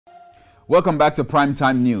Welcome back to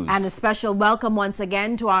Primetime News. And a special welcome once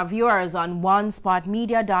again to our viewers on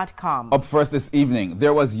onespotmedia.com. Up first this evening,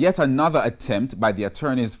 there was yet another attempt by the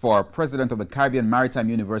attorneys for President of the Caribbean Maritime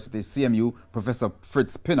University, CMU, Professor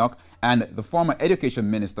Fritz Pinnock, and the former Education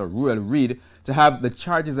Minister, Reid, to have the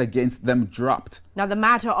charges against them dropped. Now, the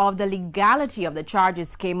matter of the legality of the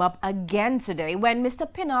charges came up again today when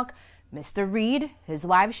Mr. Pinnock, Mr. Reid, his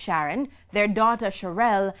wife Sharon, their daughter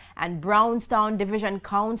Sherelle, and Brownstown Division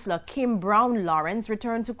Councillor Kim Brown Lawrence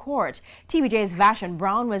returned to court. TVJ's Vashon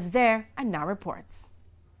Brown was there and now reports.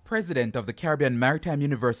 President of the Caribbean Maritime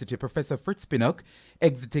University, Professor Fritz Pinnock,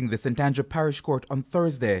 exiting the St. Andrew Parish Court on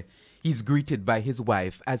Thursday. He's greeted by his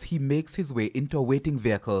wife as he makes his way into a waiting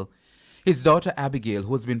vehicle. His daughter Abigail,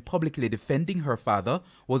 who has been publicly defending her father,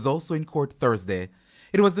 was also in court Thursday.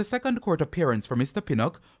 It was the second court appearance for Mr.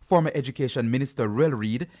 Pinnock, former Education Minister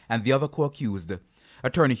Reid, and the other co-accused.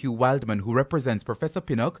 Attorney Hugh Wildman, who represents Professor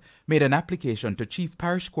Pinnock, made an application to Chief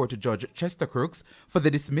Parish Court Judge Chester Crooks for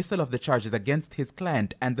the dismissal of the charges against his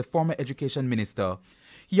client and the former Education Minister.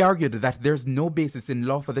 He argued that there's no basis in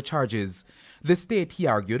law for the charges. The state, he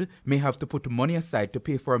argued, may have to put money aside to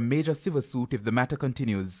pay for a major civil suit if the matter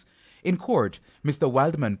continues. In court, Mr.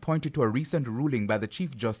 Wildman pointed to a recent ruling by the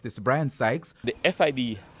Chief Justice Brian Sykes. The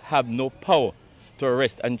FID have no power to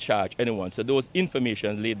arrest and charge anyone, so those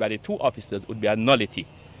information laid by the two officers would be a nullity.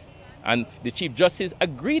 And the Chief Justice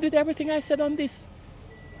agreed with everything I said on this.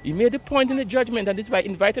 He made the point in the judgment, and this is why I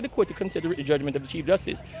invited the court to consider the judgment of the Chief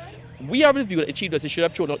Justice. We are of the view that the Chief Justice should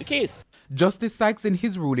have thrown out the case. Justice Sykes, in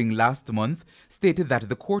his ruling last month, stated that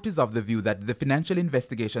the court is of the view that the Financial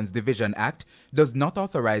Investigations Division Act does not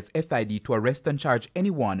authorize FID to arrest and charge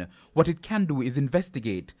anyone. What it can do is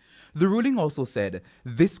investigate. The ruling also said,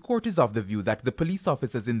 this court is of the view that the police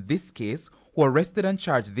officers in this case who arrested and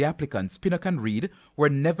charged the applicants, Pinnock and Reid, were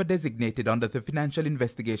never designated under the Financial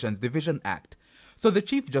Investigations Division Act. So the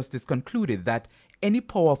Chief Justice concluded that any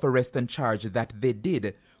power of arrest and charge that they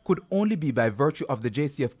did could only be by virtue of the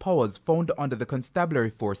JCF powers found under the Constabulary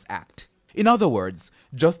Force Act. In other words,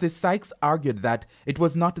 Justice Sykes argued that it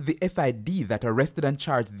was not the FID that arrested and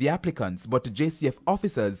charged the applicants, but JCF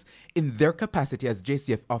officers in their capacity as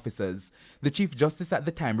JCF officers. The Chief Justice at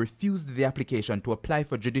the time refused the application to apply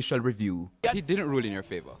for judicial review. He didn't rule in your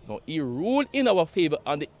favor. No, he ruled in our favor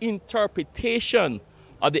on the interpretation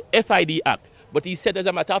of the FID Act, but he said as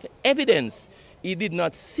a matter of evidence, he did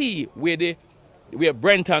not see where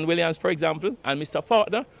Brenton Williams, for example, and Mr.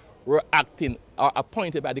 Faulkner were acting or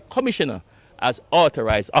appointed by the commissioner as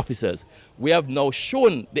authorized officers. We have now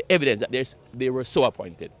shown the evidence that they were so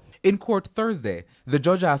appointed. In court Thursday, the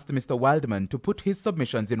judge asked Mr. Wildman to put his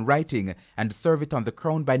submissions in writing and serve it on the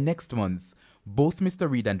Crown by next month. Both Mr.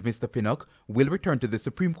 Reid and Mr. Pinnock will return to the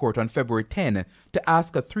Supreme Court on February 10 to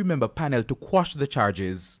ask a three-member panel to quash the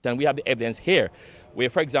charges. And we have the evidence here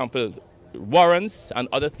where, for example, warrants and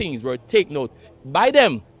other things were taken out by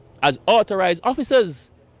them as authorized officers,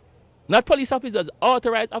 not police officers,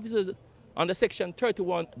 authorized officers under Section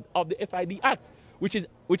 31 of the FID Act, which is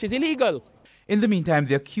illegal. In the meantime,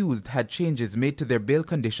 the accused had changes made to their bail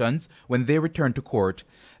conditions when they returned to court.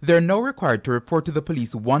 They are now required to report to the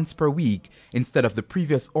police once per week instead of the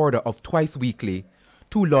previous order of twice weekly.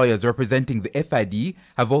 Two lawyers representing the FID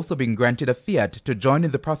have also been granted a fiat to join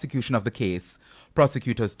in the prosecution of the case.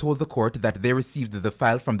 Prosecutors told the court that they received the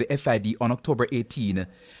file from the FID on October 18.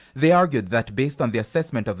 They argued that based on the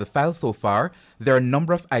assessment of the file so far, there are a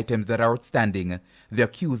number of items that are outstanding. The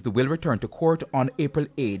accused will return to court on April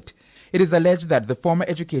 8. It is alleged that the former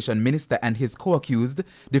Education Minister and his co-accused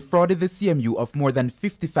defrauded the CMU of more than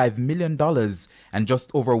 $55 million and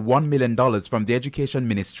just over $1 million from the Education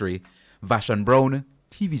Ministry. Vashon Brown,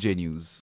 TVJ News.